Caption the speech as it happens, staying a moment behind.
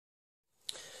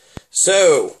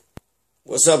So,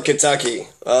 what's up, Kentucky?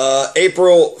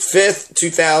 April 5th,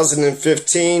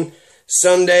 2015,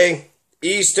 Sunday,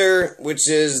 Easter, which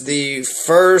is the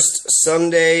first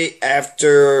Sunday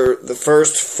after the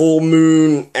first full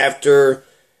moon after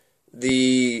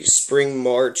the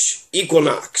spring-March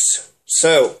equinox.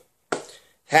 So,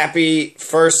 happy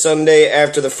first Sunday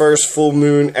after the first full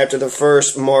moon after the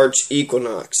first March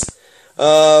equinox.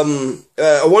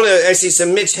 I want to actually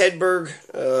some Mitch Hedberg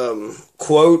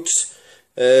quotes.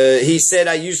 He said,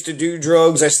 "I used to do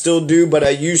drugs, I still do, but I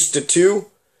used to too."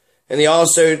 And he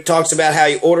also talks about how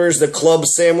he orders the club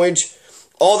sandwich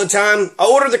all the time. I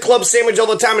order the club sandwich all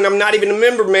the time, and I'm not even a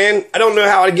member, man. I don't know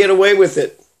how I get away with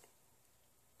it.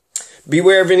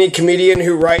 Beware of any comedian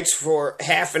who writes for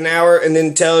half an hour and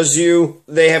then tells you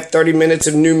they have 30 minutes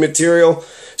of new material.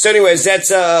 So anyways,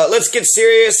 that's let's get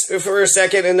serious for a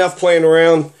second. Enough playing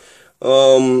around.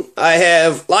 I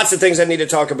have lots of things I need to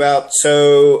talk about.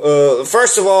 So,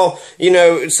 first of all, you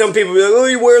know, some people be like, "Oh,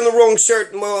 you're wearing the wrong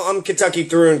shirt." Well, I'm Kentucky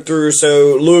through and through,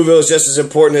 so Louisville is just as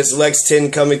important as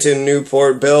Lexington, Covington,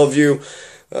 Newport, Bellevue,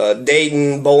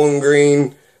 Dayton, Bowling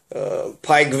Green,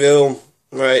 Pikeville,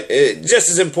 right? Just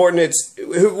as important. It's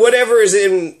whatever is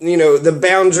in, you know, the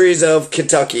boundaries of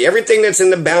Kentucky. Everything that's in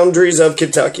the boundaries of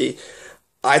Kentucky,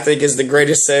 I think, is the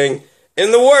greatest thing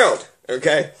in the world,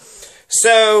 okay?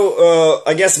 So,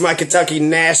 I guess my Kentucky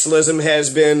nationalism has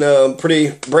been pretty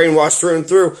brainwashed through and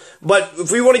through. But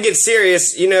if we want to get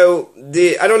serious, you know,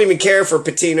 I don't even care for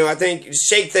Patino. I think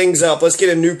shake things up. Let's get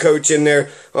a new coach in there.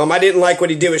 I didn't like what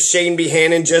he did with Shane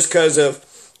Behannon just because of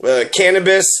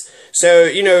cannabis. So,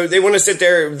 you know, they want to sit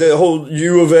there, the whole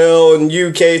UofL and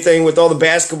UK thing with all the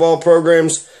basketball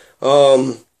programs.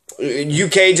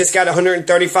 UK just got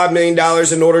 $135 million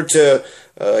in order to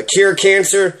cure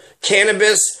cancer.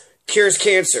 Cannabis cures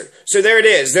cancer. So there it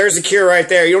is. There's a cure right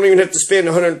there. You don't even have to spend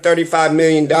 $135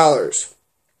 million.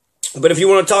 But if you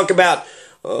want to talk about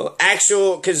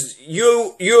actual, because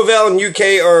UofL and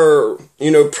UK are,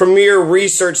 you know, premier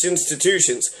research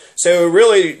institutions. So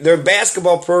really, their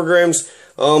basketball programs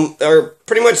are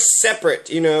pretty much separate,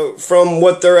 you know, from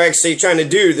what they're actually trying to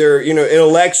do. They're, you know,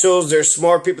 intellectuals, they're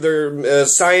smart people, they're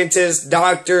scientists,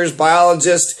 doctors,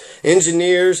 biologists,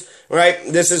 engineers, right?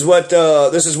 This is what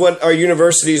our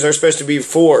universities are supposed to be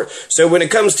for. So when it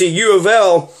comes to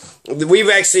UofL,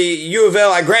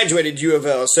 I graduated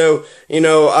UofL, so, you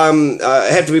know, I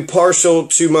have to be partial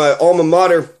to my alma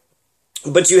mater,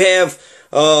 but you have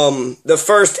the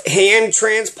first hand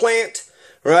transplant,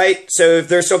 right? So if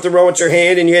there's something wrong with your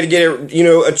hand and you had to get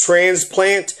a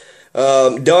transplant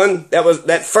done,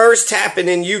 that first happened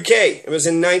in UK. It was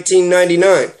in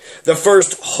 1999. The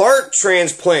first heart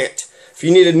transplant, if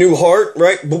you need a new heart,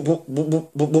 right?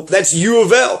 That's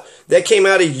UofL. That came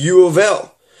out of UofL.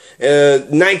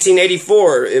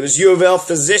 1984, it was UofL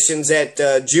physicians at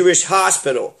Jewish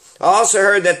Hospital. I also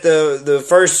heard that the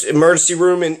first emergency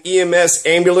room and EMS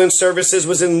ambulance services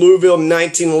was in Louisville in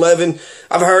 1911.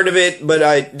 I've heard of it, but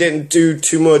I didn't do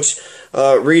too much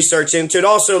research into it.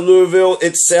 Also, Louisville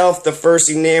itself, the first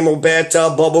enamel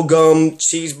bathtub, bubblegum,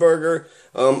 cheeseburger.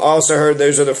 I also heard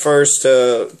those are the first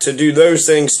to do those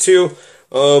things too.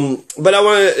 But I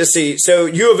want to see. So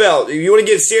UofL, you want to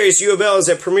get serious. UofL is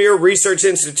a premier research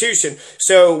institution.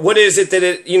 So what is it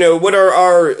that what are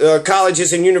our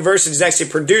colleges and universities actually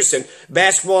producing?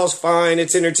 Basketball is fine.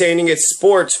 It's entertaining. It's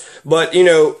sports. But, you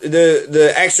know,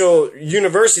 the actual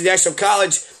university, the actual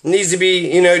college needs to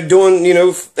be, doing,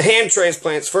 hand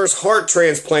transplants, first heart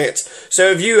transplants.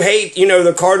 So if you hate,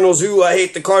 the Cardinals, I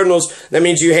hate the Cardinals, that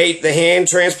means you hate the hand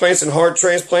transplants and heart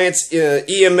transplants,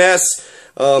 EMS,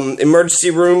 emergency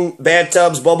room,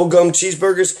 bathtubs, bubblegum,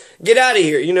 cheeseburgers. Get out of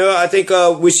here. I think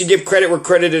we should give credit where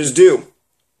credit is due.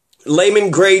 Layman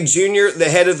Gray Jr., the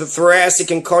head of the thoracic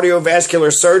and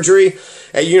cardiovascular surgery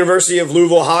at University of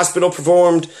Louisville Hospital,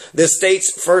 performed the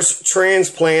state's first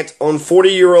transplant on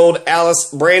 40-year-old Alice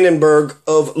Brandenburg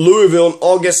of Louisville in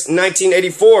August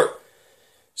 1984.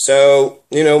 So,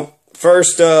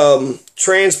 first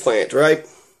transplant, right?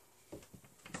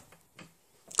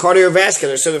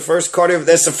 Cardiovascular, so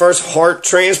that's the first heart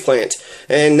transplant.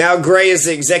 And now Gray is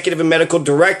the executive and medical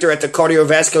director at the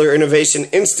Cardiovascular Innovation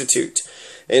Institute.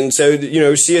 And so,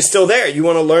 she is still there. You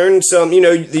want to learn some,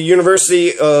 the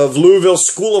University of Louisville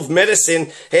School of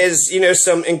Medicine has,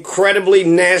 some incredibly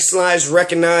nationalized,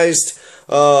 recognized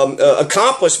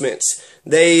accomplishments.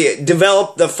 They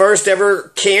developed the first ever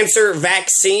cancer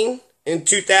vaccine. In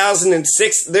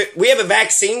 2006, we have a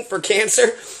vaccine for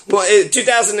cancer. Well, in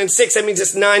 2006, that means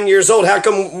it's 9 years old. How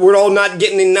come we're all not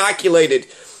getting inoculated?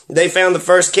 They found the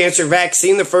first cancer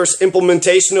vaccine, the first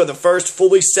implementation of the first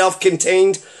fully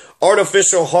self-contained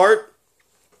artificial heart.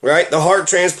 right? The heart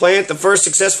transplant, the first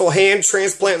successful hand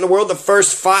transplant in the world, the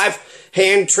first 5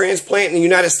 hand transplant in the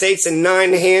United States, and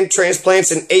 9 hand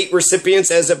transplants and 8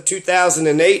 recipients as of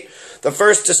 2008. The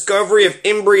first discovery of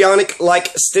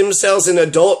embryonic-like stem cells in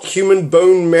adult human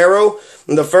bone marrow,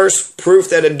 and the first proof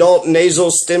that adult nasal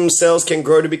stem cells can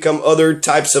grow to become other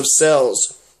types of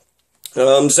cells.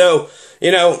 The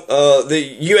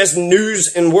U.S.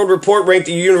 News and World Report ranked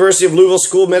the University of Louisville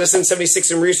School of Medicine 76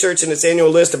 in research in its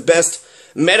annual list of best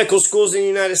medical schools in the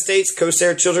United States.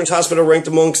 Kosar Children's Hospital ranked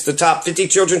amongst the top 50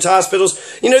 children's hospitals.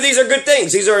 These are good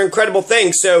things. These are incredible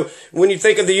things. So when you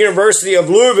think of the University of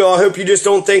Louisville, I hope you just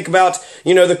don't think about,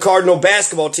 the Cardinal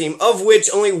basketball team, of which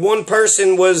only one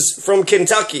person was from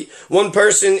Kentucky. One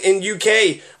person in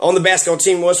UK on the basketball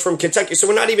team was from Kentucky. So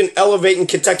we're not even elevating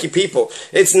Kentucky people.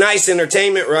 It's nice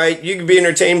entertainment, right? You can be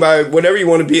entertained by whatever you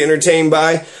want to be entertained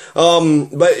by.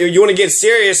 But you want to get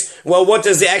serious. Well, what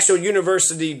does the actual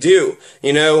university do?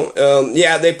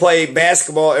 They play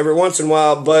basketball every once in a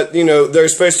while, but, they're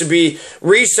supposed to be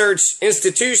research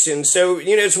institutions. So,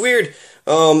 it's weird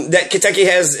that Kentucky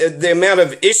has the amount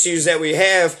of issues that we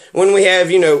have when we have,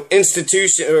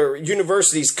 institutions or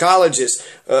universities, colleges.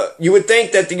 You would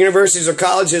think that the universities or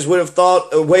colleges would have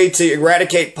thought a way to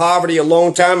eradicate poverty a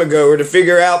long time ago, or to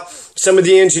figure out, some of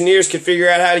the engineers could figure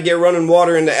out how to get running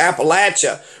water into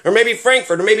Appalachia, or maybe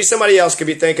Frankfurt, or maybe somebody else could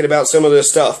be thinking about some of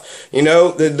this stuff.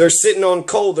 They're sitting on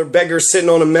coal. They're beggars sitting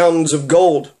on the mountains of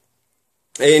gold.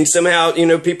 And somehow,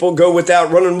 people go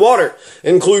without running water,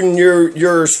 including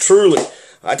yours truly.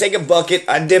 I take a bucket,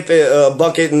 I dip a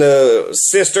bucket in the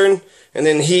cistern, and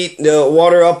then heat the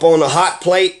water up on a hot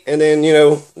plate, and then,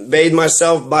 bathe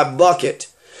myself by bucket.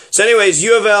 So anyways,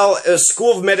 UofL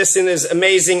School of Medicine is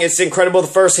amazing. It's incredible. The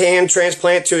first hand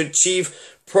transplant to achieve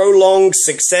prolonged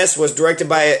success was directed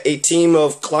by a team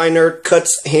of Kleinert Kutz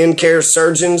hand care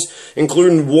surgeons,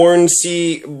 including Warren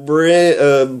C.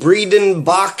 Breedenbach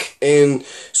and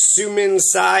Sumin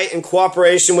Tsai, in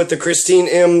cooperation with the Christine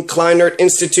M. Kleinert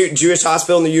Institute Jewish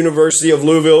Hospital and the University of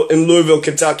Louisville in Louisville,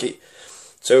 Kentucky.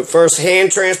 So first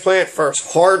hand transplant,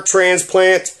 first heart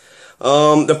transplant.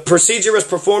 The procedure was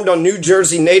performed on New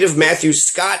Jersey native Matthew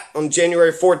Scott on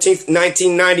January 14th,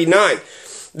 1999.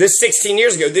 This 16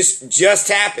 years ago, this just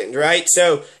happened, right?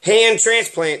 So, hand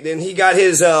transplant. Then he got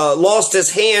lost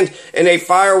his hand in a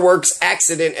fireworks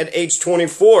accident at age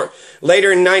 24.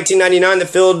 Later in 1999, the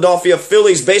Philadelphia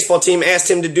Phillies baseball team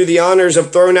asked him to do the honors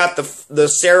of throwing out the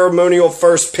ceremonial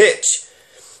first pitch.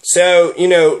 So,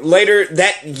 later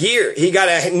that year, he got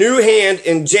a new hand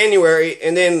in January,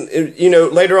 and then,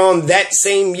 later on that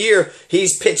same year,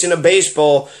 he's pitching a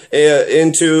baseball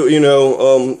into,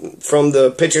 from the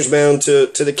pitcher's mound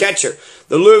to the catcher.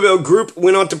 The Louisville group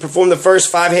went on to perform the first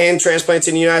 5 hand transplants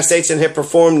in the United States and have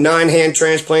performed 9 hand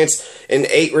transplants and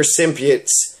 8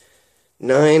 recipients.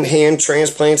 9 hand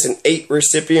transplants and 8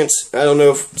 recipients. I don't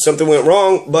know if something went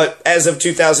wrong, but as of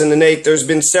 2008, there's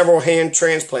been several hand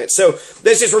transplants. So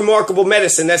this is remarkable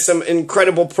medicine. That's some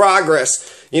incredible progress.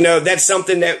 That's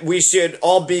something that we should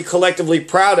all be collectively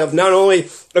proud of. Not only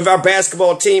if our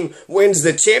basketball team wins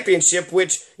the championship,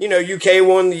 which, UK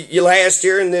won last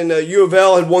year, and then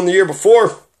UofL had won the year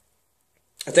before.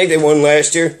 I think they won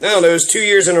last year. I don't know, it was 2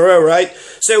 years in a row, right?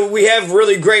 So we have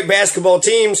really great basketball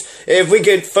teams. If we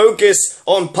could focus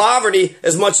on poverty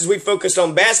as much as we focused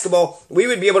on basketball, we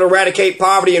would be able to eradicate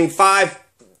poverty in 10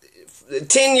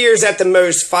 years at the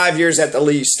most, 5 years at the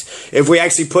least, if we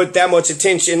actually put that much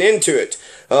attention into it.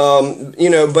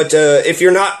 But if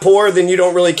you're not poor, then you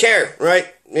don't really care, right?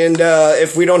 And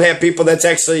if we don't have people that's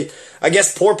actually, I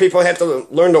guess poor people have to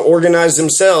learn to organize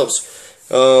themselves.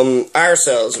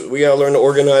 Ourselves. We gotta learn to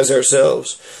organize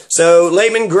ourselves. So,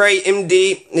 Layman Gray,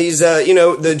 MD, he's,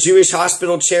 the Jewish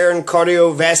hospital chair in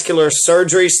cardiovascular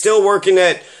surgery, still working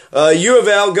at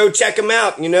UofL. Go check him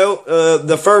out.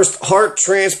 The first heart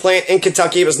transplant in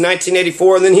Kentucky was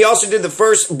 1984, and then he also did the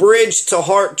first bridge to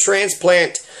heart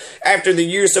transplant after the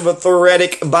use of a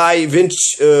thoracic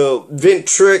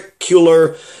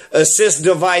ventricular assist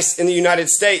device in the United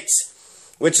States,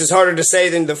 which is harder to say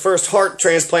than the first heart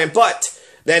transplant, but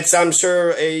that's, I'm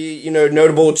sure, a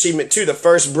notable achievement too. The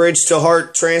first bridge to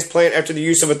heart transplant after the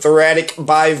use of a thoracic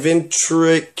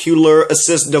biventricular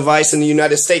assist device in the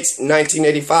United States,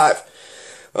 1985.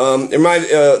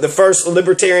 The first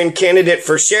libertarian candidate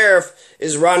for sheriff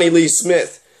is Ronnie Lee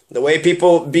Smith. The way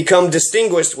people become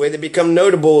distinguished, the way they become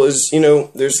notable is,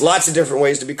 there's lots of different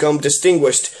ways to become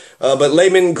distinguished. But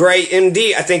Layman Gray,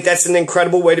 MD, I think that's an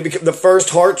incredible way to become the first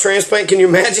heart transplant. Can you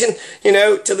imagine,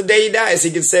 till the day he dies,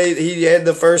 he could say he had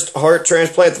the first heart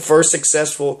transplant, the first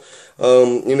successful,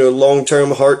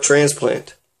 long-term heart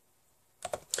transplant.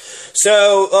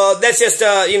 So that's just,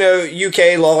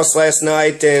 UK lost last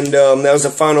night, and that was the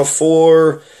Final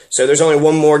Four. So there's only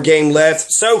one more game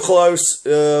left. So close.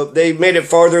 They made it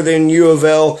farther than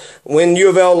UofL. When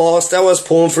UofL lost, I was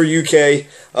pulling for UK,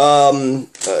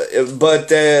 but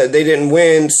they didn't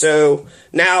win. So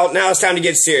now it's time to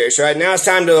get serious, right? Now it's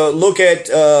time to look at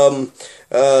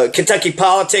Kentucky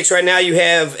politics. Right now you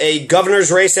have a governor's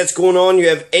race that's going on. You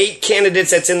have 8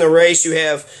 candidates that's in the race. You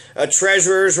have a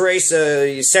treasurer's race,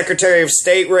 a secretary of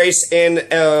state race, and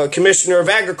a commissioner of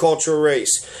agriculture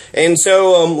race. And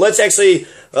so let's actually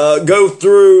go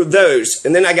through those,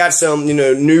 and then I got some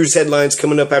news headlines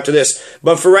coming up after this.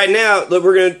 But for right now,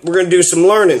 we're gonna do some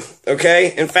learning.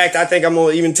 Okay. In fact, I think I'm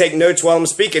gonna even take notes while I'm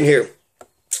speaking here.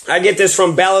 I get this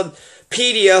from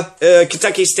Ballotpedia,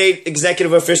 Kentucky State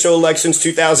Executive Official Elections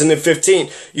 2015.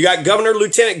 You got governor,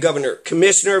 lieutenant governor,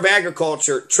 commissioner of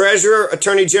agriculture, treasurer,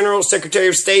 attorney general, secretary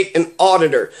of state, and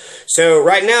auditor. So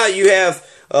right now you have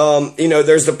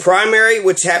there's the primary,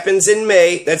 which happens in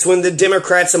May. That's when the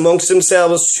Democrats amongst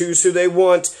themselves choose who they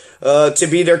want to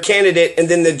be their candidate. And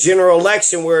then the general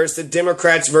election, where it's the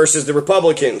Democrats versus the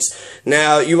Republicans.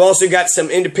 Now, you also got some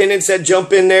independents that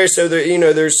jump in there. So,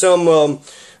 there's some, and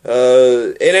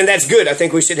that's good. I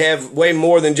think we should have way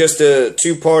more than just a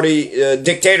two-party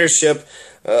dictatorship.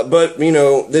 But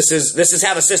this is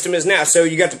how the system is now. So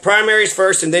you got the primaries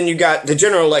first, and then you got the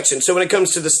general election. So when it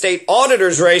comes to the state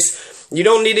auditor's race, you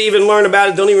don't need to even learn about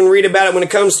it. Don't even read about it. When it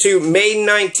comes to May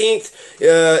 19th,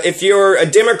 if you're a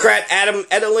Democrat, Adam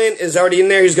Edelin is already in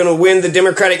there. He's going to win the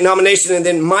Democratic nomination. And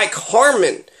then Mike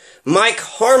Harmon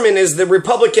is the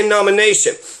Republican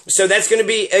nomination. So that's going to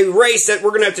be a race that we're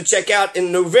going to have to check out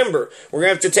in November. We're going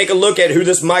to have to take a look at who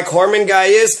this Mike Harmon guy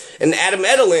is and Adam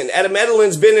Edelin. Adam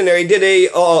Edelin's been in there. He did a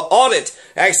audit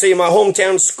actually in my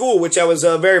hometown school, which I was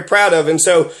very proud of. And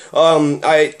so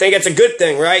I think it's a good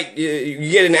thing, right? You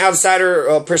get an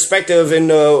outsider perspective in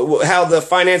how the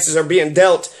finances are being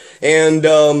dealt. And,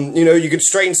 you could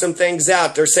straighten some things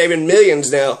out. They're saving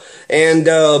millions now. And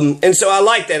so I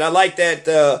like that. I like that,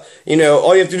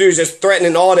 all you have to do is just threaten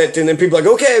an audit, and then people are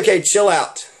like, okay, chill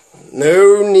out.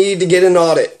 No need to get an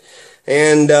audit.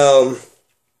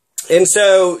 And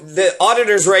so the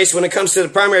auditor's race, when it comes to the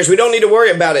primaries, we don't need to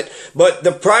worry about it. But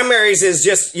the primaries is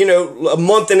just, a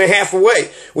month and a half away.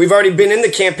 We've already been in the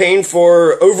campaign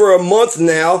for over a month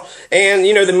now. And,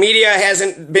 the media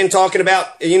hasn't been talking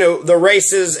about, the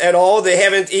races at all. They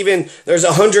haven't even, there's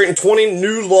 120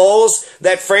 new laws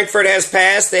that Frankfurt has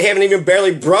passed. They haven't even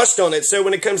barely brushed on it. So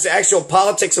when it comes to actual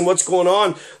politics and what's going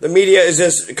on, the media is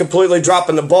just completely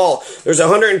dropping the ball. There's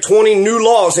 120 new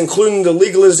laws, including the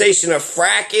legalization of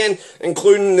fracking,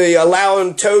 including the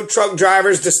allowing tow truck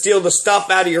drivers to steal the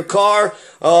stuff out of your car,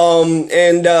 and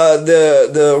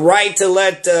the right to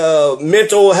let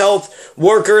mental health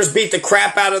workers beat the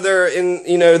crap out of their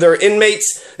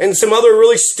inmates, and some other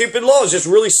really stupid laws, just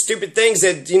really stupid things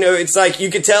that it's like you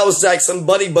could tell it's like some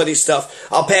buddy stuff.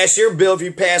 I'll pass your bill if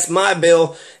you pass my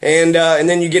bill, and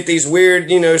then you get these weird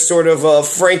sort of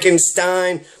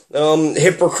Frankenstein,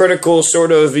 hypocritical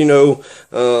sort of,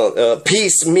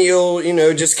 piecemeal,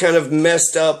 just kind of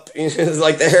messed up,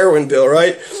 like the heroin bill,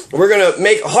 right? We're going to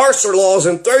make harsher laws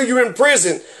and throw you in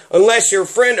prison unless your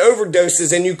friend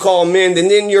overdoses and you call them in, and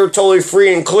then you're totally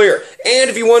free and clear. And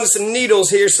if you want some needles,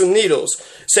 here's some needles.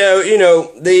 So,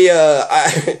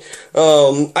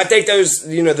 I think those,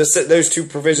 those two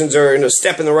provisions are a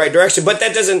step in the right direction, but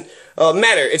that doesn't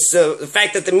matter. It's the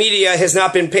fact that the media has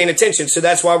not been paying attention. So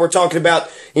that's why we're talking about,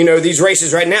 these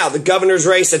races right now. The governor's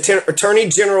race, attorney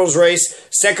general's race,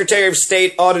 secretary of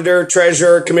state, auditor,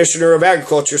 treasurer, commissioner of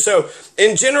agriculture. So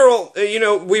in general,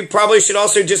 we probably should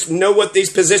also just know what these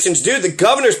positions do. The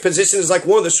governor's position is like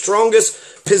one of the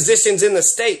strongest positions in the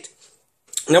state.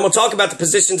 And I'm going to talk about the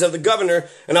positions of the governor,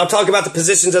 and I'll talk about the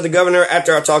positions of the governor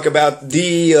after I talk about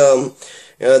the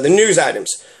news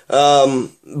items.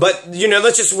 But,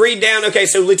 let's just read down. Okay,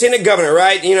 so lieutenant governor,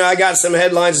 right? I got some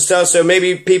headlines and stuff, so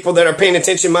maybe people that are paying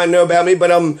attention might know about me,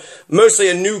 but I'm mostly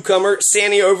a newcomer.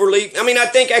 Sandy Overly. I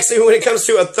think actually when it comes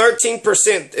to a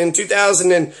 13% in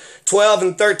 2012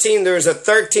 and 13, there's a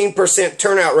 13%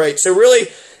 turnout rate. So really,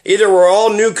 either we're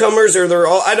all newcomers or they're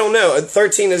all, I don't know.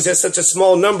 13 is just such a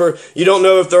small number. You don't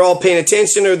know if they're all paying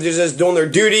attention or they're just doing their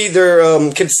duty. They're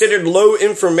considered low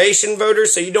information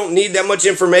voters, so you don't need that much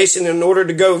information in order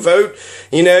to go vote.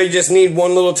 You just need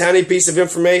one little tiny piece of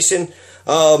information.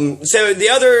 So the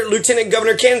other lieutenant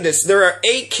governor candidates, there are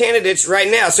 8 candidates right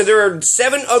now. So there are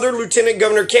 7 other lieutenant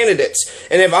governor candidates.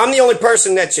 And if I'm the only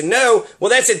person that well,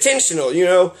 that's intentional,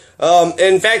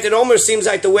 in fact, it almost seems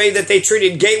like the way that they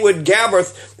treated Gatewood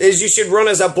Galbraith is you should run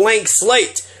as a blank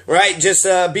slate. right? Just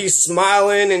be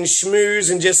smiling and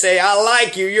schmooze and just say, I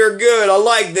like you, you're good, I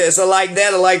like this, I like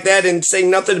that, and say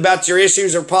nothing about your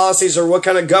issues or policies or what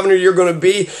kind of governor you're going to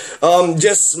be.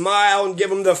 Just smile and give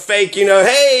them the fake,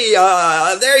 hey,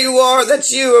 there you are,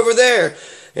 that's you over there.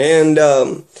 And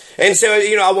so,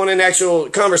 I want an actual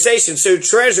conversation. So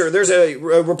treasurer, there's a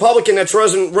Republican that's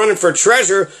running for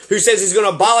treasurer who says he's going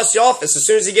to abolish the office. As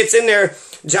soon as he gets in there,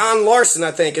 John Larson,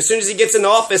 I think, as soon as he gets in the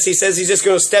office, he says he's just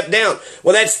going to step down.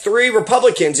 Well, that's 3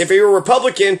 Republicans. If you're a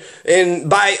Republican, and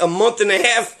by a month and a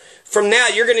half from now,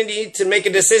 you're going to need to make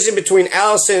a decision between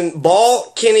Allison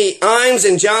Ball, Kenny Imes,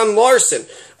 and John Larson.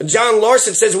 John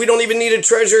Larson says we don't even need a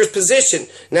treasurer's position.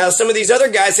 Now, some of these other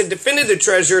guys have defended the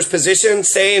treasurer's position,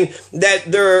 saying that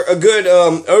they're a good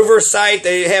oversight,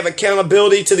 they have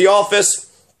accountability to the office,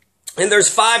 and there's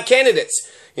 5 candidates.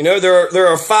 There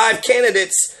are 5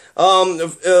 candidates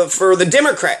for the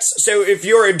Democrats. So if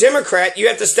you're a Democrat, you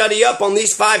have to study up on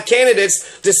these 5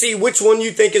 candidates to see which one you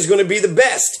think is going to be the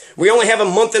best. We only have a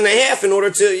month and a half in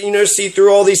order to, see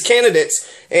through all these candidates.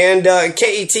 And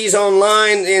KET's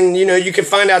online, and, you can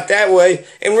find out that way.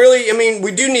 And really,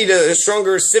 we do need a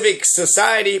stronger civic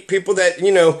society, people that,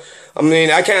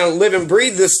 I kind of live and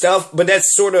breathe this stuff, but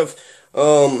that's sort of,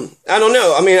 I don't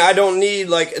know. I don't need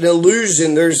like an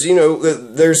illusion. There's,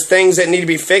 there's things that need to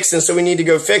be fixed, and so we need to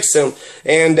go fix them.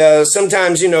 And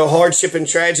sometimes, hardship and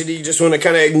tragedy, you just want to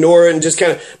kind of ignore it and just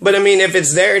kind of, but if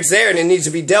it's there, it's there, and it needs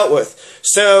to be dealt with.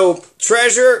 So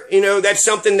treasurer, that's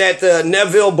something that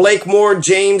Neville Blakemore,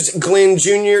 James Glenn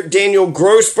Jr., Daniel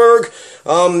Grossberg,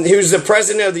 who's the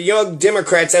president of the Young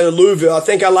Democrats out of Louisville. I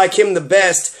think I like him the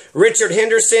best. Richard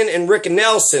Henderson and Rick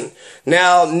Nelson.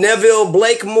 Now, Neville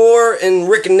Blakemore and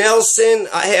Rick Nelson,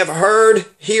 I have heard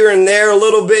here and there a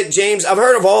little bit. James, I've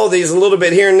heard of all of these a little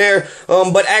bit here and there.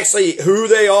 But actually, who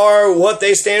they are, what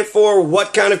they stand for,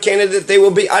 what kind of candidate they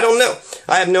will be, I don't know.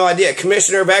 I have no idea.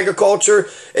 Commissioner of Agriculture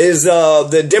is,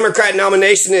 the Democrat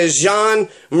nomination is Jean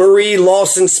Marie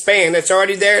Lawson Spann. It's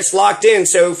already there. It's locked in.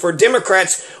 So for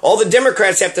Democrats, all the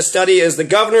Democrats have to study is the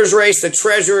governor's race, the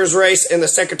treasurer's race, and the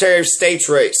Secretary of State's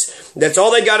race. That's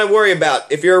all they got to worry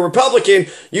about. If you're a Republican,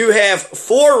 you have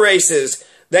 4 races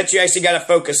that you actually got to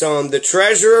focus on. The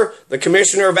treasurer, the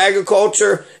commissioner of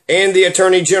agriculture, and the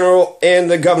attorney general, and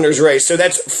the governor's race. So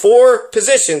that's 4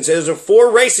 positions. There's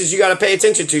 4 races you got to pay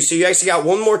attention to. So you actually got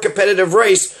one more competitive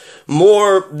race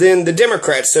more than the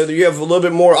Democrats. So you have a little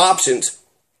bit more options.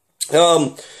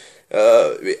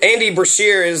 Andy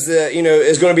Beshear is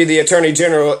is going to be the attorney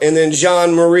general, and then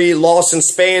Jean Marie Lawson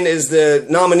Spann is the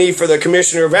nominee for the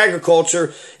commissioner of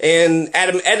agriculture, and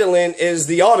Adam Edelin is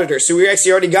the auditor. So we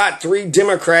actually already got 3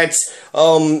 Democrats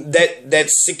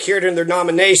that's secured in their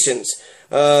nominations.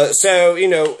 So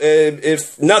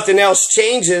if nothing else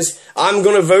changes, I'm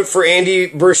going to vote for Andy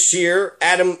Beshear,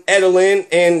 Adam Edelin,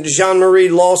 and Jean Marie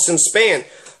Lawson Spann.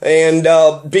 And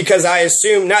because I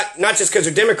assume, not just because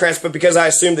they're Democrats, but because I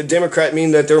assume the Democrat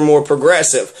mean that they're more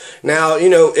progressive. Now,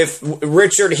 if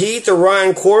Richard Heath or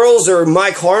Ryan Quarles or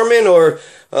Mike Harmon or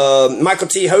Michael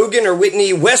T. Hogan or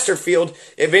Whitney Westerfield,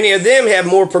 if any of them have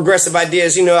more progressive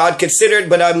ideas, I'd consider it,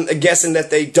 but I'm guessing that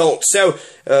they don't. So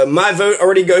my vote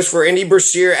already goes for Andy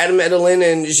Beshear, Adam Edelin,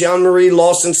 and Jean Marie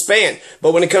Lawson Spann.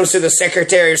 But when it comes to the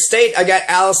Secretary of State, I got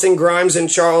Allison Grimes and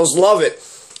Charles Lovett.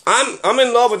 I'm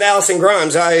in love with Allison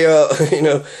Grimes. I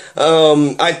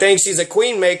think she's a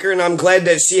queen maker, and I'm glad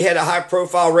that she had a high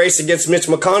profile race against Mitch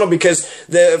McConnell, because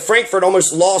Frankfurt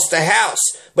almost lost the House.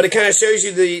 But it kind of shows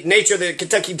you the nature of the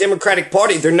Kentucky Democratic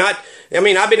Party. They're not,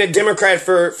 I've been a Democrat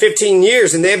for 15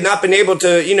 years, and they have not been able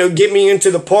to, get me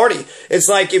into the party. It's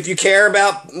like, if you care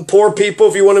about poor people,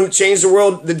 if you want to change the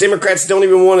world, the Democrats don't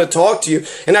even want to talk to you.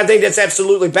 And I think that's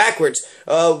absolutely backwards.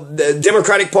 The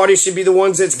Democratic Party should be the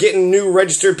ones that's getting new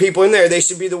registered people in there. They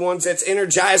should be the ones that's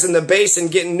energizing the base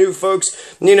and getting new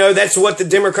folks. That's what the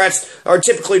Democrats are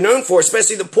typically known for,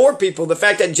 especially the poor people. The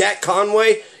fact that Jack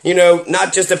Conway,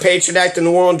 not just a Patriot Act and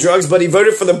the war on drugs, but he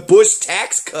voted for the Bush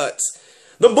tax cuts.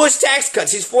 The Bush tax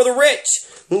cuts. He's for the rich.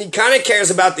 And he kind of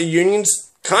cares about the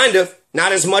unions, kind of.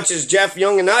 Not as much as Jeff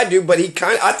Young and I do, but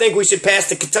I think we should pass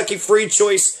the Kentucky Free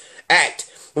Choice Act.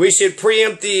 We should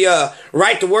preempt the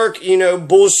right to work,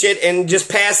 bullshit, and just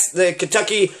pass the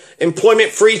Kentucky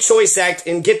Employment Free Choice Act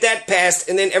and get that passed,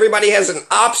 and then everybody has an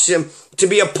option to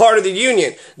be a part of the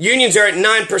union. Unions are at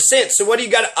 9%, so what do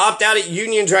you got to opt out at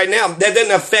unions right now? That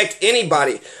doesn't affect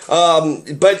anybody.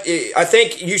 But I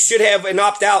think you should have an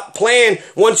opt-out plan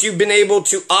once you've been able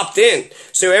to opt in.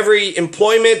 So every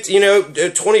employment,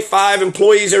 25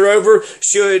 employees or over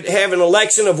should have an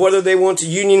election of whether they want to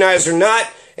unionize or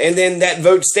not. And then that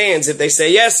vote stands. If they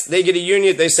say yes, they get a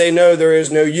union. If they say no, there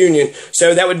is no union.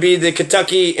 So that would be the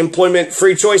Kentucky Employment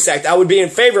Free Choice Act. I would be in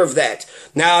favor of that.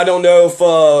 Now, I don't know if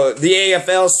the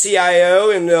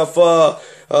AFL-CIO and if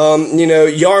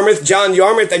John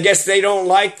Yarmouth, I guess they don't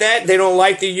like that. They don't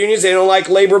like the unions. They don't like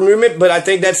labor movement. But I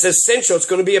think that's essential. It's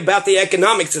going to be about the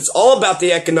economics. It's all about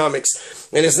the economics.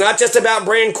 And it's not just about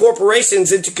bringing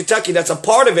corporations into Kentucky. That's a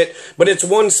part of it, but it's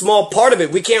one small part of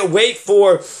it. We can't wait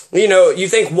for, you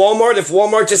think Walmart, if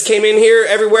Walmart just came in here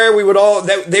everywhere,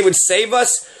 they would save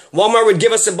us. Walmart would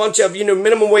give us a bunch of,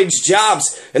 minimum wage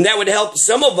jobs, and that would help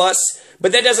some of us.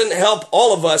 But that doesn't help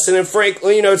all of us. And then,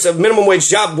 frankly, it's a minimum wage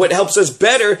job. What helps us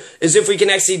better is if we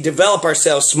can actually develop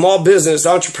ourselves, small business,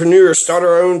 entrepreneurs, start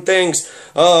our own things.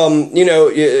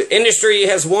 Industry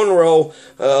has one role.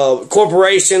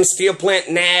 Corporations, steel plant,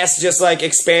 NAS, just like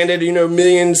expanded,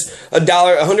 millions of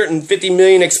dollars, $150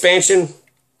 million expansion.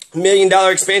 $1 million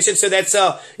expansion. So that's,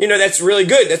 that's really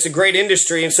good. That's a great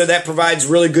industry. And so that provides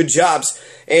really good jobs.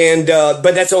 And,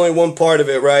 but that's only one part of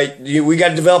it, right? We got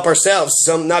to develop ourselves.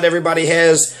 Not everybody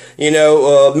has,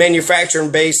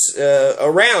 manufacturing base,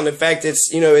 around. In fact,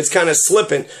 it's kind of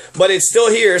slipping, but it's still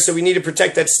here. So we need to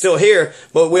protect that's still here,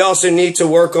 but we also need to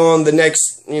work on the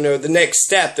next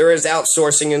step. There is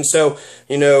outsourcing. And so,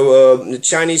 the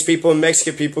Chinese people and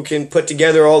Mexican people can put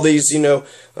together all these,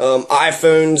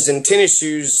 iPhones and tennis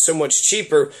shoes so much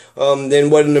cheaper than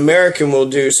what an American will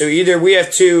do. So either we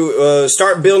have to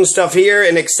start building stuff here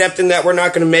and accepting that we're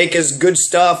not going to make as good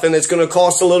stuff and it's going to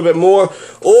cost a little bit more,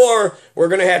 or we're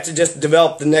going to have to just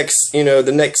develop the next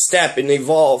step and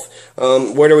evolve.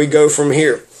 Where do we go from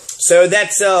here? So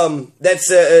that's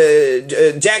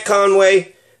Jack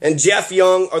Conway and Jeff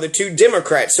Young are the two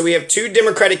Democrats. So we have two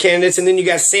Democratic candidates, and then you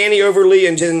got Sandy Overly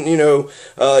and then,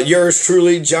 yours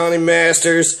truly, Johnny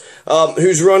Masters,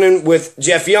 who's running with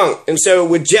Jeff Young. And so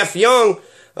with Jeff Young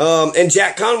and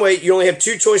Jack Conway, you only have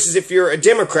two choices if you're a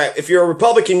Democrat. If you're a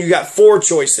Republican, you got four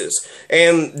choices.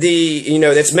 And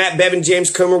that's Matt Bevin, James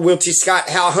Comer, Will T. Scott,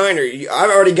 Hal Heiner. I've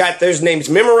already got those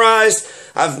names memorized.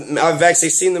 I've actually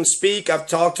seen them speak. I've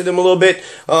talked to them a little bit.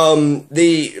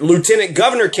 The lieutenant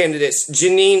governor candidates,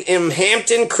 Janine M.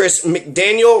 Hampton, Chris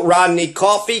McDaniel, Rodney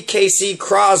Coffey, Casey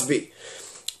Crosby.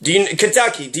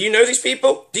 Kentucky, do you know these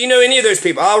people? Do you know any of those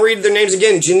people? I'll read their names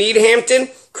again. Janine Hampton,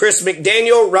 Chris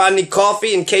McDaniel, Rodney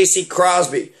Coffey, and Casey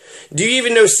Crosby. Do you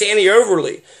even know Sandy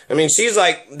Overly? I mean, she's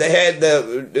like the head,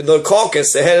 the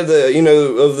caucus, the head of the,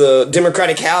 of the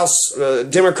Democratic House,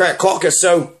 Democrat caucus.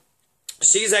 So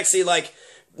she's actually like,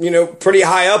 pretty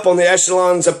high up on the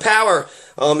echelons of power,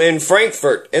 in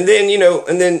Frankfurt. And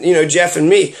then, Jeff and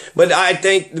me. But I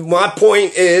think my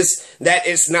point is that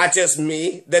it's not just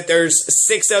me, that there's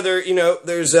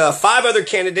there's 5 other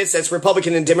candidates that's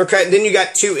Republican and Democrat. And then you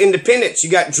got 2 independents. You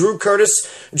got Drew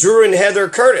and Heather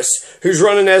Curtis, who's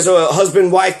running as a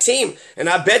husband-wife team. And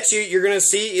I bet you're going to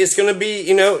see, it's going to be,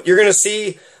 you're going to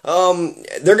see,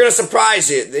 they're going to surprise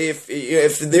you.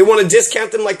 If they want to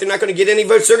discount them like they're not going to get any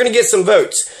votes, they're going to get some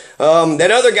votes.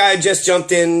 That other guy just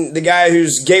jumped in, the guy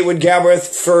who's Gatewood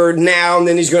Galbraith for now, and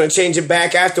then he's going to change it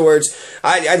back afterwards.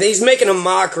 I think he's making a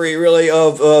mockery, really,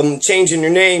 of changing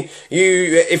your name.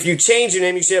 If you change your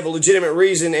name, you should have a legitimate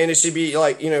reason, and it should be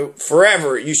like,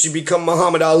 forever. You should become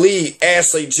Muhammad Ali,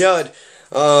 Ashley Judd,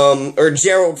 or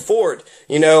Gerald Ford.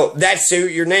 That's who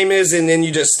your name is, and then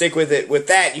you just stick with it with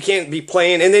that. You can't be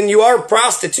playing, and then you are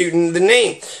prostituting the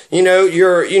name.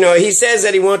 He says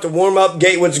that he wanted to warm up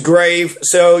Gatewood's grave,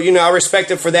 so, I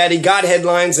respect him for that. He got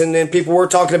headlines, and then people were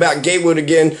talking about Gatewood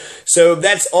again, so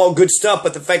that's all good stuff,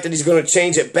 but the fact that he's going to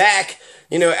change it back,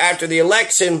 after the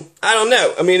election, I don't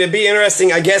know. I mean, it'd be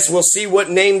interesting. I guess we'll see what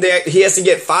name he has to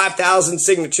get 5,000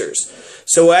 signatures.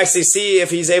 So we'll actually see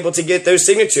if he's able to get those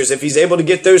signatures. If he's able to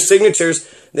get those signatures,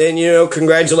 then,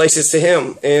 congratulations to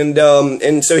him.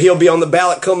 And so he'll be on the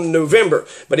ballot come November,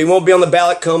 but he won't be on the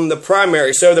ballot come the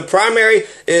primary. So the primary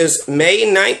is May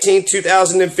 19,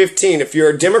 2015. If you're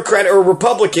a Democrat or a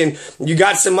Republican, you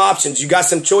got some options. You got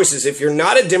some choices. If you're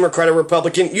not a Democrat or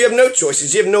Republican, you have no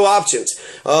choices. You have no options.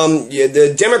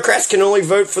 The Democrats can only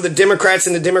vote for the Democrats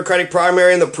in the Democratic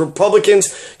primary, and the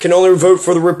Republicans can only vote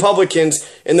for the Republicans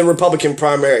in the Republican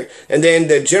primary. And then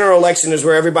the general election is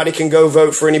where everybody can go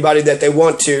vote for anybody that they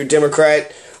want to,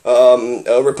 Democrat,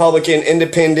 Republican,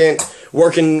 Independent,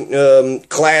 working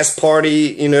class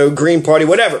party, Green Party,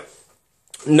 whatever.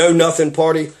 No Nothing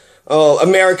Party,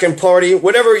 American Party,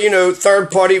 whatever,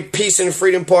 third party, Peace and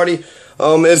Freedom Party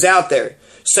is out there.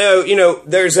 So,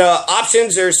 there's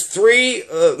options. There's three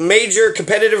major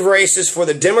competitive races for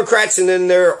the Democrats, and then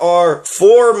there are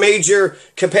four major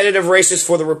competitive races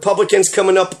for the Republicans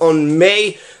coming up on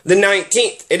May the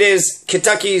 19th. It is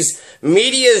Kentucky's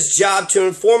media's job to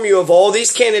inform you of all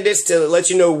these candidates, to let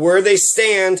you know where they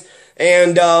stand,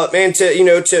 and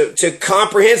to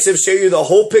comprehensive show you the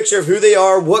whole picture of who they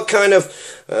are, what kind of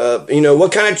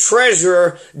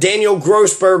treasurer Daniel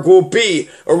Grossberg will be,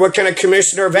 or what kind of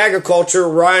commissioner of agriculture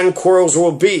Ryan Quarles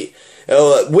will be.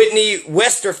 Whitney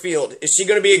Westerfield, is she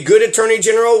going to be a good attorney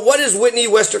general? What is Whitney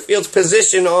Westerfield's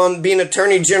position on being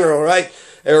attorney general, right?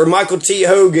 Or Michael T.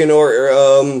 Hogan,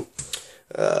 or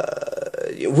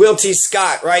Will T.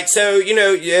 Scott, right? So,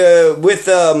 with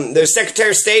the Secretary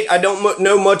of State, I don't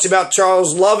know much about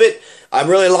Charles Lovett. I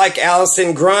really like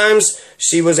Allison Grimes.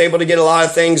 She was able to get a lot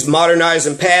of things modernized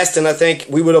and passed, and I think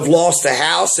we would have lost the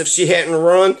House if she hadn't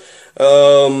run.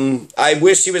 I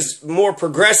wish she was more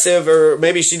progressive, or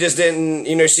maybe she just didn't,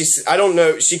 I don't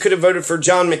know. She could have voted for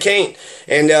John McCain.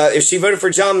 And if she voted for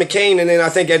John McCain, and then I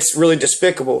think that's really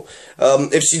despicable.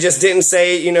 If she just didn't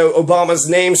say, Obama's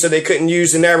name so they couldn't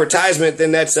use an advertisement,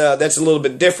 then that's a little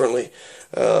bit differently.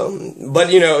 But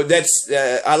that's,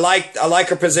 I like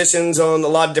her positions on a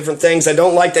lot of different things. I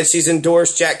don't like that she's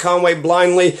endorsed Jack Conway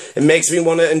blindly. It makes me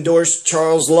want to endorse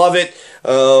Charles Lovett.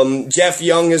 Jeff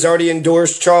Young has already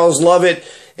endorsed Charles Lovett.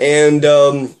 And,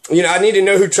 I need to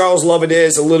know who Charles Lovett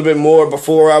is a little bit more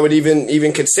before I would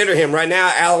even consider him. Right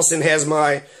now, Allison has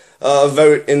my,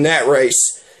 vote in that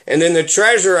race. And then the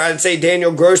treasurer, I'd say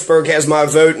Daniel Grossberg has my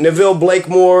vote. Neville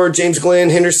Blakemore, James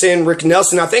Glenn Henderson, Rick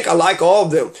Nelson. I think I like all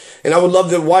of them. And I would love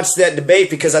to watch that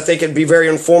debate, because I think it'd be very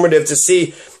informative to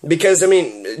see. Because,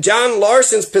 John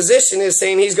Larson's position is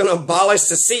saying he's going to abolish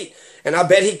the seat. And I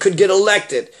bet he could get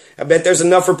elected. I bet there's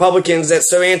enough Republicans that's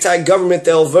so anti-government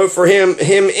they'll vote for him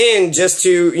in just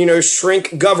to,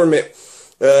 shrink government.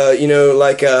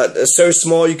 So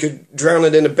small you could drown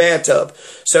it in a bathtub.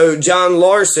 So John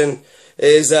Larson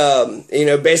is,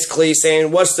 basically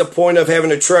saying, what's the point of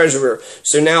having a treasurer?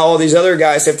 So now all these other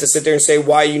guys have to sit there and say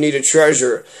why you need a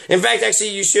treasurer. In fact, actually,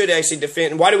 you should actually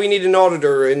defend, why do we need an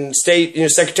auditor and state,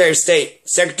 Secretary of State?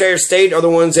 Secretary of State are the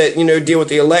ones that, deal with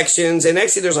the elections. And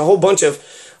actually, there's a whole bunch of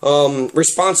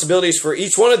responsibilities for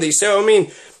each one of these. So,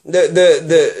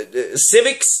 the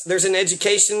civics, there's an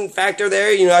education factor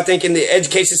there. I think in the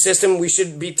education system, we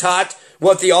should be taught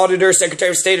what the auditor,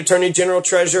 Secretary of State, Attorney General,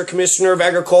 Treasurer, Commissioner of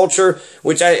Agriculture,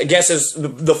 which I guess is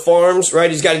the farms, right?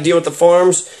 He's got to deal with the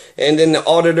farms. And then the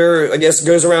auditor, I guess,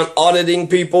 goes around auditing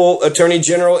people. Attorney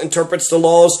General interprets the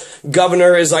laws.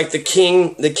 Governor is like the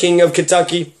king of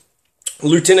Kentucky.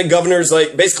 Lieutenant governor is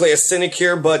like basically a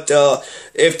sinecure, but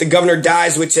if the governor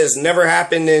dies, which has never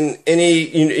happened in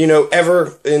any,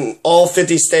 ever in all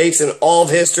 50 states and all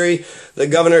of history, the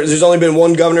governor, there's only been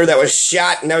one governor that was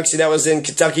shot, and actually that was in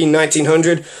Kentucky in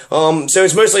 1900. So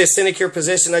it's mostly a sinecure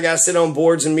position. I got to sit on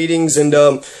boards and meetings, and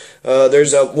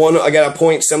there's one, I got to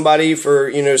appoint somebody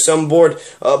for, some board.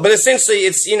 But essentially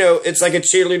it's like a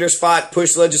cheerleader spot,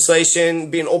 push legislation,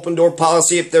 be an open door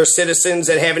policy. If there are citizens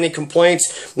that have any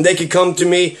complaints, they could come to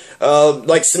me,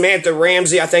 like Samantha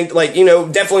Ramsey. I think,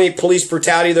 definitely police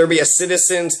brutality. There'll be a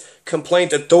citizens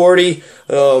complaint authority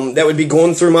that would be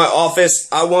going through my office.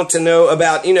 I want to know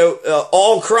about,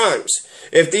 all crimes.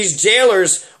 If these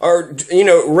jailers are,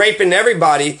 raping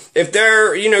everybody, if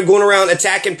they're, going around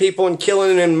attacking people and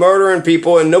killing and murdering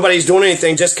people and nobody's doing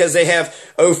anything just because they have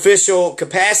official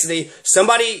capacity,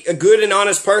 somebody, a good and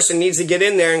honest person, needs to get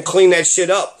in there and clean that shit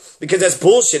up. Because that's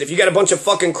bullshit. If you got a bunch of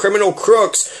fucking criminal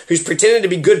crooks who's pretending to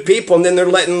be good people and then they're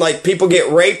letting, people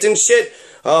get raped and shit.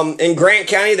 In Grant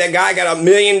County, that guy got $1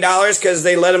 million because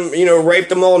they let him, rape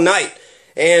them all night.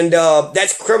 And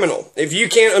that's criminal. If you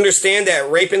can't understand that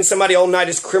raping somebody all night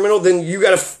is criminal, then you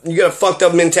got a fucked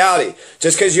up mentality.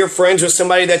 Just because you're friends with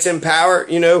somebody that's in power,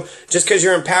 just because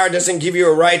you're in power doesn't give you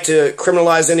a right to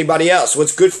criminalize anybody else.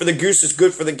 What's good for the goose is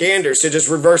good for the gander. So just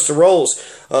reverse the roles.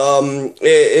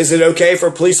 Is it okay for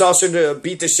a police officer to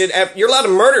beat the shit out? You're allowed to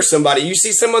murder somebody. You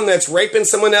see someone that's raping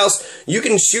someone else, you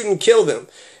can shoot and kill them.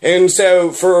 And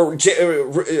so for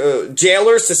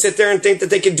jailers to sit there and think that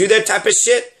they can do that type of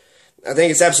shit, I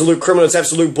think it's absolute criminal. It's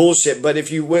absolute bullshit. But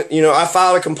if you went, I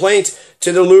filed a complaint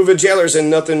to the Louisville jailers and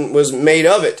nothing was made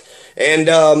of it. And,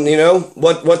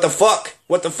 what the fuck?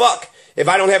 What the fuck? If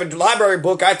I don't have a library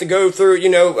book, I have to go through,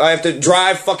 I have to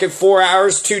drive fucking 4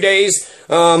 hours, 2 days.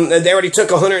 They already took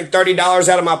 $130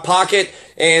 out of my pocket.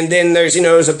 And then there's,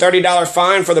 there's a $30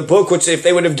 fine for the book, which if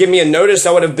they would have given me a notice,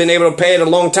 I would have been able to pay it a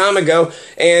long time ago.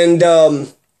 And,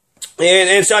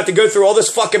 And so I have to go through all this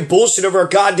fucking bullshit over a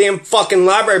goddamn fucking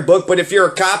library book. But if you're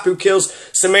a cop who kills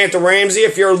Samantha Ramsey,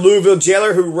 if you're a Louisville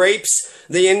jailer who rapes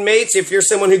the inmates, if you're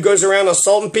someone who goes around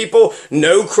assaulting people,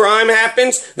 no crime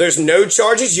happens, there's no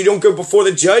charges, you don't go before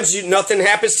the judge, nothing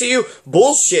happens to you,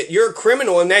 bullshit, you're a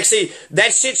criminal. And actually,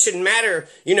 that shit shouldn't matter,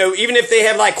 you know, even if they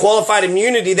have like qualified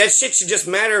immunity, that shit should just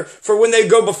matter for when they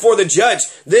go before the judge.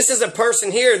 This is a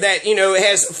person here that, you know,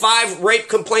 has 5 rape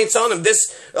complaints on him.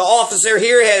 This officer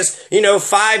here has, you know,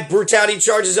 5 brutality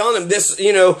charges on him. This,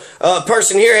 you know,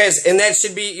 person here has, and that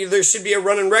should be, there should be a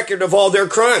running record of all their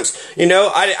crimes. You know,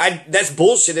 that's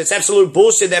bullshit. It's absolute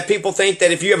bullshit that people think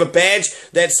that if you have a badge,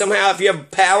 that somehow if you have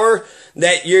power,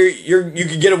 that you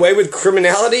could get away with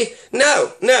criminality.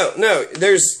 No.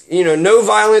 There's, you know, no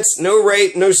violence, no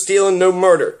rape, no stealing, no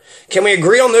murder. Can we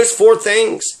agree on those 4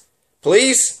 things?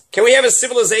 Please? Can we have a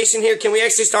civilization here? Can we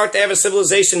actually start to have a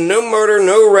civilization? No murder,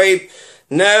 no rape,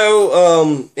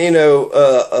 no,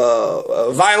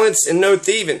 violence, and no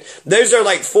thieving. Those are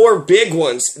like 4 big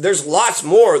ones. There's lots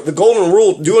more. The golden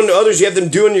rule, doing to others, you have them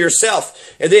doing to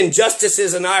yourself. And then justice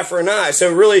is an eye for an eye.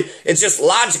 So really, it's just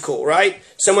logical, right?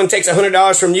 Someone takes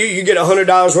 $100 from you, you get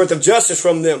 $100 worth of justice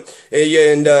from them. And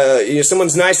you know,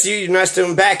 someone's nice to you, you're nice to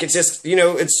them back. It's just, you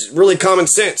know, it's really common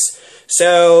sense.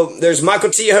 So there's Michael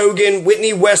T. Hogan,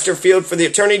 Whitney Westerfield for the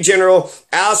Attorney General,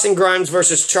 Allison Grimes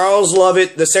versus Charles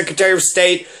Lovett, the Secretary of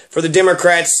State for the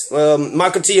Democrats.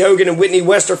 Michael T. Hogan and Whitney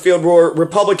Westerfield were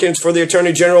Republicans for the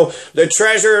Attorney General. The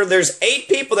Treasurer, there's 8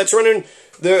 people that's running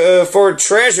for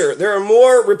Treasurer. There are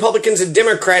more Republicans and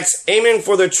Democrats aiming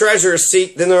for the Treasurer's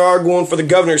seat than there are going for the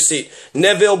Governor's seat.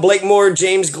 Neville Blakemore,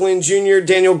 James Glenn Jr.,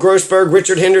 Daniel Grossberg,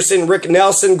 Richard Henderson, Rick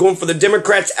Nelson going for the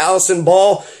Democrats, Allison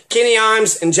Ball, Kenny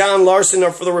Imes, and John Larson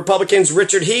are for the Republicans.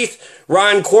 Richard Heath,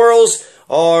 Ryan Quarles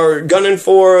are gunning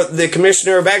for the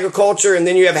Commissioner of Agriculture. And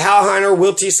then you have Hal Heiner,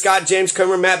 Will T. Scott, James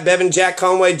Comer, Matt Bevin, Jack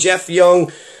Conway, Jeff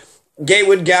Young,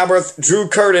 Gatewood Galbraith, Drew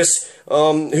Curtis,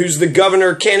 who's the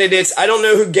governor candidates. I don't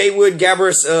know who Gatewood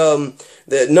Galbraith,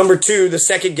 the number 2, the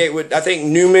second Gatewood, I think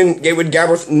Newman, Gatewood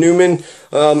Galbraith Newman.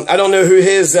 I don't know who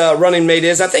his running mate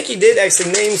is. I think he did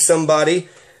actually name somebody.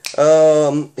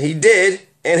 He did.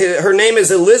 And her name is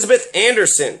Elizabeth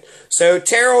Anderson. So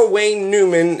Terrell Wayne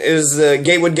Newman is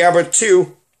Gatewood Galbraith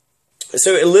 2.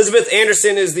 So Elizabeth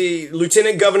Anderson is the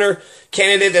lieutenant governor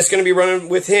candidate that's going to be running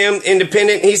with him,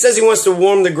 independent. He says he wants to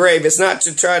warm the grave. It's not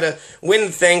to try to win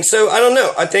the thing. So I don't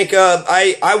know. I think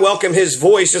I welcome his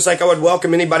voice just like I would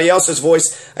welcome anybody else's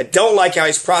voice. I don't like how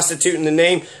he's prostituting the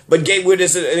name, but Gatewood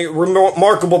is a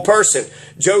remarkable person.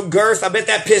 Joe Girth, I bet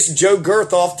that pissed Joe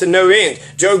Girth off to no end.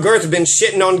 Joe Girth has been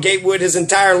shitting on Gatewood his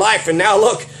entire life, and now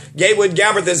look, Gatewood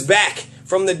Galbraith is back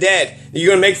from the dead. You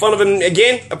gonna make fun of him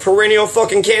again? A perennial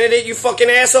fucking candidate, you fucking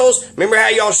assholes? Remember how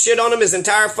y'all shit on him his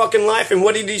entire fucking life? And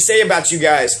what did he say about you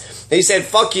guys? He said,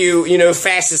 fuck you, you know,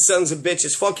 fascist sons of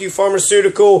bitches. Fuck you,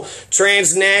 pharmaceutical,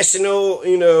 transnational,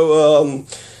 you know,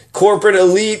 corporate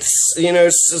elites, you know,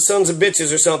 sons of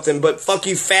bitches or something. But fuck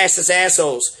you, fascist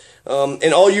assholes.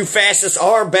 And all you fascists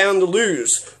are bound to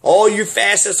lose. All you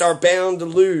fascists are bound to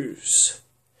lose.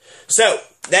 So,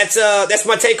 that's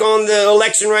my take on the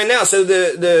election right now. So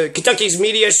the Kentucky's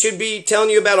media should be telling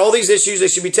you about all these issues. They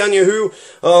should be telling you who,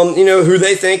 who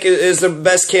they think is the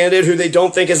best candidate, who they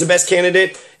don't think is the best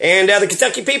candidate. And the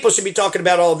Kentucky people should be talking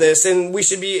about all this. And we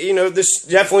should be, this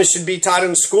definitely should be taught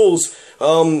in schools.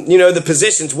 The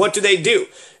positions. What do they do?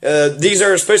 These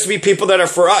are supposed to be people that are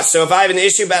for us. So if I have an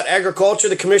issue about agriculture,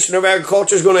 the Commissioner of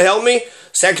Agriculture is going to help me.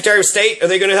 Secretary of State, are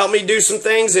they going to help me do some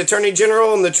things? The Attorney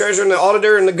General and the Treasurer and the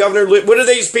Auditor and the Governor, what do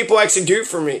these people actually do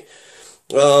for me?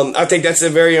 I think that's a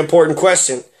very important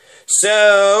question.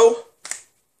 So,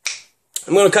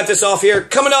 I'm going to cut this off here.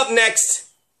 Coming up next,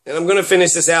 and I'm going to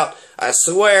finish this out, I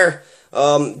swear,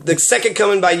 the second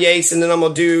coming by Yates, and then I'm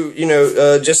going to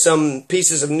do, just some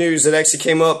pieces of news that actually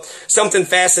came up. Something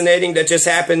fascinating that just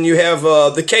happened. You have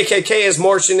the KKK is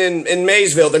marching in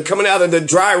Maysville. They're coming out of the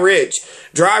Dry Ridge.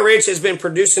 Dry Ridge has been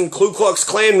producing Ku Klux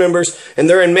Klan members, and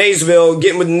they're in Maysville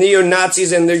getting with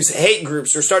neo-Nazis and these hate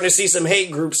groups. We're starting to see some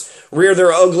hate groups rear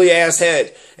their ugly ass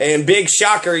head. And big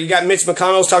shocker, you got Mitch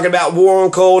McConnell's talking about war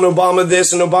on coal and Obama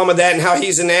this and Obama that and how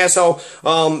he's an asshole.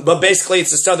 But basically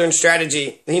it's a Southern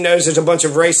strategy. He knows there's a bunch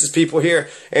of racist people here,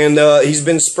 and he's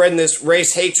been spreading this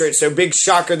race hatred. So big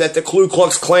shocker that the Ku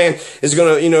Klux Klan is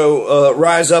going to,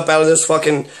 rise up out of this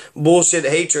fucking bullshit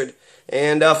hatred.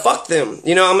 And fuck them.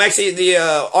 I'm actually, the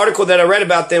article that I read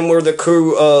about them were the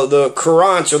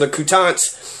Courants or the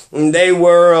Coutants. And they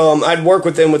were, I'd work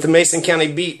with them with the Mason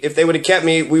County beat. If they would have kept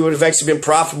me, we would have actually been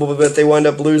profitable, but they wound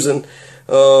up losing.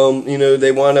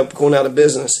 They wound up going out of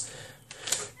business.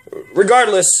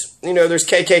 regardless, you know, there's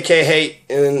KKK hate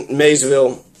in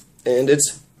Maysville, and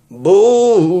it's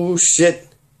bullshit.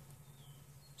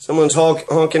 Someone's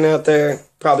honking out there.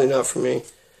 Probably not for me.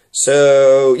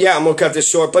 So, yeah, I'm going to cut this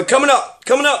short. But coming up,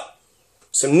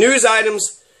 some news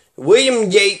items,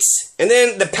 William Yates, and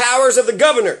then the powers of the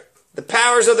governor. The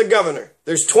powers of the governor.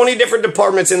 There's 20 different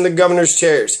departments in the governor's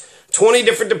chairs. 20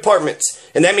 different departments.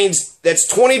 And that means that's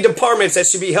 20 departments that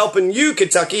should be helping you,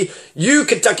 Kentucky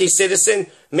citizen,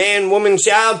 man, woman,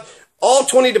 child. All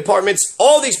 20 departments,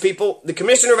 all these people, the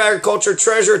Commissioner of Agriculture,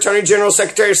 Treasurer, Attorney General,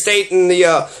 Secretary of State, and the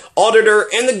Auditor,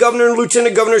 and the Governor and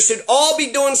Lieutenant Governor should all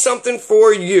be doing something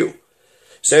for you.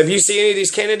 So if you see any of these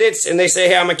candidates and they say,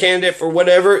 hey, I'm a candidate for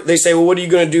whatever, they say, well, what are you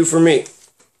going to do for me?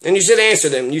 And you should answer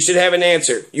them. You should have an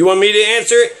answer. You want me to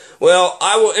answer it? Well,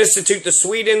 I will institute the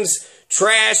Sweden's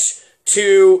trash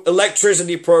to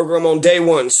electricity program on day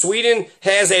one. Sweden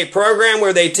has a program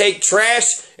where they take trash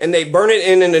and they burn it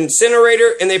in an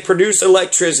incinerator and they produce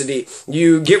electricity.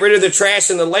 You get rid of the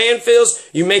trash in the landfills,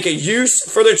 you make a use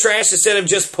for the trash instead of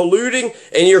just polluting,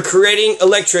 and you're creating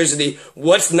electricity.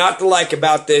 What's not to like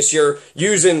about this? You're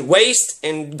using waste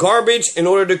and garbage in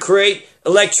order to create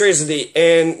electricity,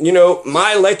 and you know,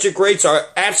 my electric rates are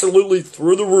absolutely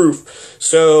through the roof.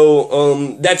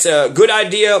 So that's a good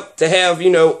idea to have, you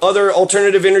know, other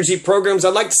alternative energy programs.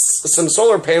 I'd like some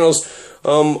solar panels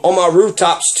on my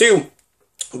rooftops too.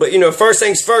 But you know, first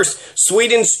things first,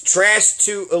 Sweden's trash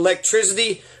to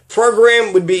electricity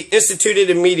program would be instituted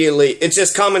immediately. It's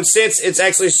just common sense. It's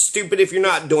actually stupid if you're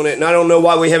not doing it, and I don't know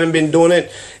why we haven't been doing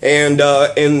it. And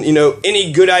you know,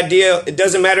 any good idea, it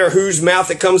doesn't matter whose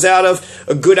mouth it comes out of.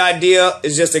 A good idea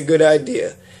is just a good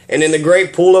idea. And in the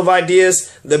great pool of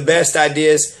ideas, the best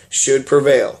ideas should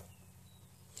prevail.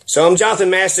 So I'm Jonathan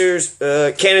Masters,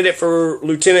 candidate for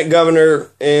Lieutenant Governor,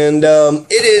 and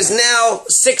it is now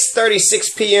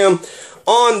 6:36 p.m.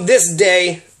 on this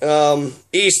day,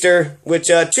 Easter, which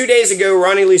 2 days ago,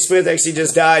 Ronnie Lee Smith actually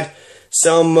just died. It's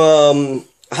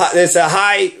a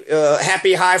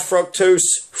happy high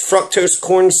fructose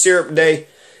corn syrup day,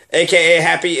 aka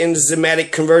happy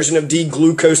enzymatic conversion of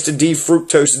D-glucose to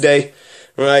D-fructose day.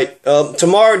 Right.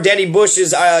 Tomorrow, Daddy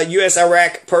Bush's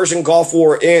U.S.-Iraq Persian Gulf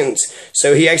War ends.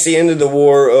 So he actually ended the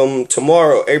war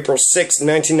tomorrow, April 6,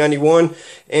 1991.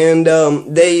 And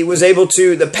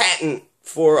the patent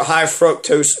for high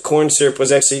fructose corn syrup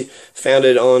was actually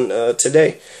founded on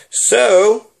today.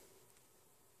 So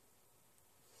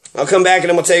I'll come back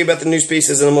and I'm going to tell you about the news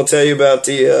pieces, and I'm going to tell you about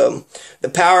the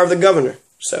power of the governor.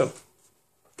 So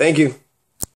thank you.